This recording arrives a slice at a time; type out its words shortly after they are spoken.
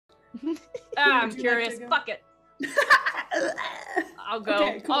I'm curious. Fuck it. I'll go.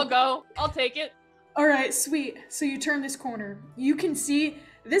 Okay, cool. I'll go. I'll take it. All right, sweet. So you turn this corner. You can see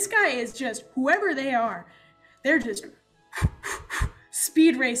this guy is just, whoever they are, they're just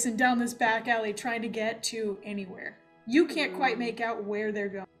speed racing down this back alley trying to get to anywhere. You can't quite make out where they're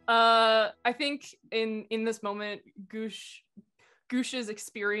going. I think in this moment, Guush's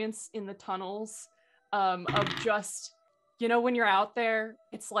experience in the tunnels of just, you know, when you're out there,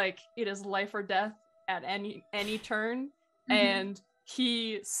 it's like it is life or death at any turn, and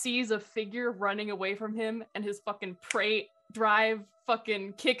he sees a figure running away from him, and his fucking prey drive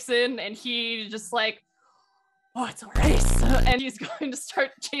fucking kicks in, and he just like, oh, it's a race, and he's going to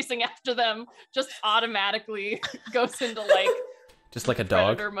start chasing after them. Just automatically goes into like, just like a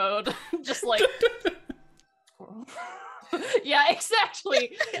dog predator mode, just like. Yeah,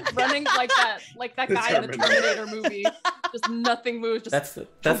 exactly. Running like that guy in the Terminator movie. Just nothing moves. Just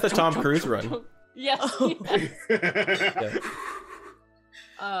that's the Tom Cruise run. Yes.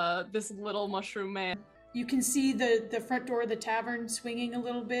 Oh. This little mushroom man. You can see the front door of the tavern swinging a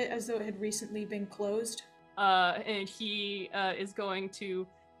little bit as though it had recently been closed. And he is going to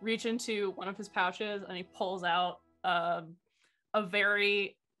reach into one of his pouches and he pulls out a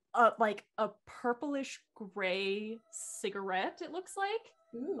very like a purplish gray cigarette, it looks like.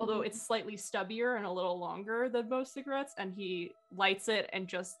 Ooh. Although it's slightly stubbier and a little longer than most cigarettes, and he lights it and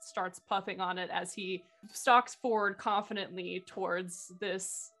just starts puffing on it as he stalks forward confidently towards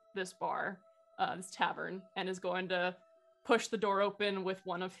this bar, this tavern, and is going to push the door open with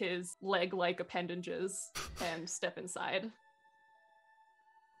one of his leg-like appendages and step inside.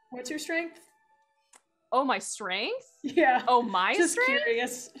 What's your strength? Oh, my strength? Yeah. Oh, my just strength?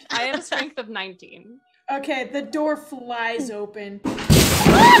 Curious. I have a strength of 19. Okay, the door flies open.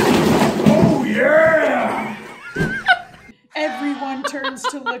 Oh, yeah! Everyone turns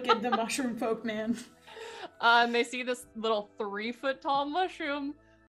to look at the mushroom folk man. And they see this little 3-foot tall mushroom